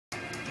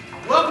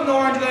Welcome to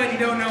Orangeland and you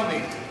don't know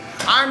me.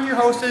 I'm your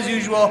host as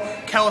usual,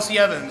 Kelsey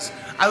Evans.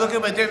 I look a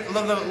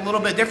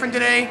little bit different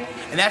today,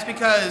 and that's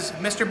because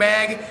Mr.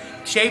 Bag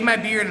shaved my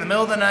beard in the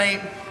middle of the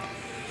night,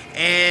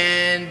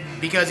 and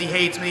because he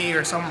hates me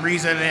or some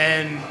reason,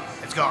 and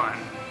it's gone.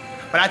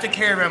 But I took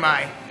care of him,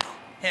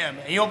 and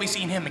you won't be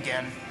seeing him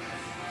again.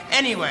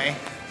 Anyway,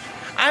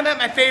 I'm at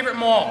my favorite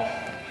mall,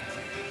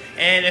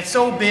 and it's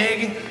so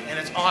big, and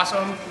it's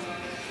awesome,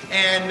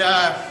 and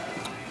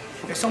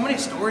there's so many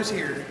stores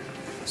here.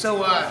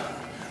 So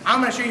I'm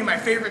going to show you my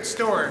favorite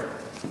store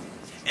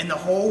in the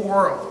whole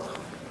world.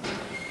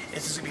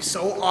 This is going to be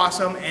so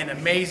awesome and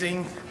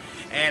amazing,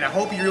 and I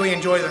hope you really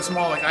enjoy this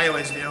mall like I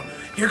always do.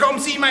 Here, come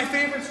see my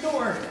favorite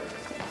store.